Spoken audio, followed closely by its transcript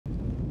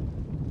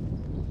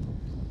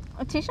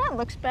A tee shot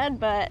looks bad,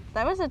 but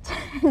that was a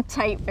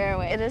tight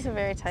fairway. It is a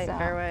very tight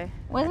fairway.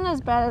 Wasn't as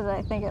bad as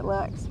I think it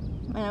looks.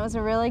 And it was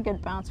a really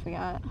good bounce we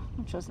got,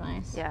 which was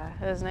nice. Yeah,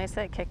 it was nice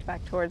that it kicked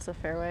back towards the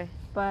fairway.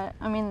 But,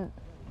 I mean,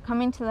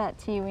 coming to that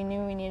tee, we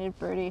knew we needed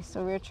birdie,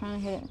 so we were trying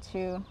to hit it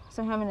too.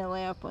 So having to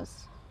lay up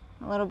was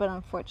a little bit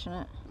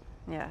unfortunate.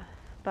 Yeah,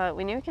 but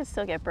we knew we could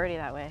still get birdie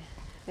that way.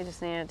 We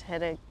just needed to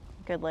hit a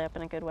good layup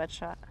and a good wedge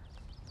shot.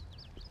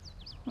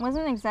 It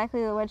wasn't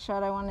exactly the wedge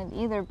shot I wanted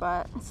either,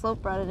 but the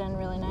slope brought it in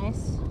really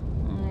nice.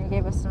 And it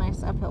gave us a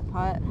nice uphill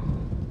putt.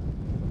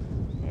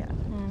 Yeah.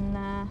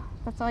 And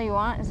that's all you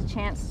want, is a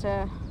chance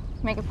to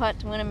make a putt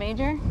to win a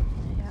major.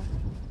 Yeah.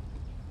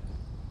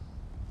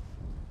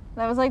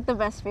 That was like the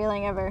best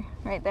feeling ever,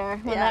 right there,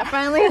 when that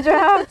finally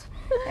dropped.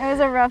 It was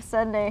a rough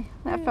Sunday.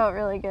 That felt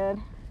really good.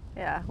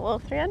 Yeah, well,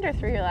 3 under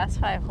 3 your last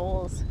 5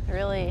 holes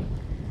really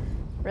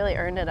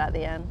earned it at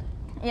the end.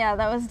 Yeah,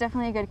 that was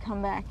definitely a good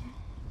comeback.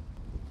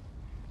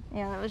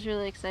 Yeah, that was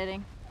really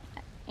exciting.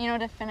 You know,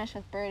 to finish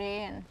with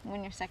birdie and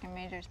win your second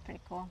major is pretty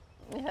cool.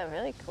 Yeah,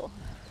 really cool.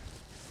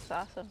 It's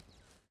awesome.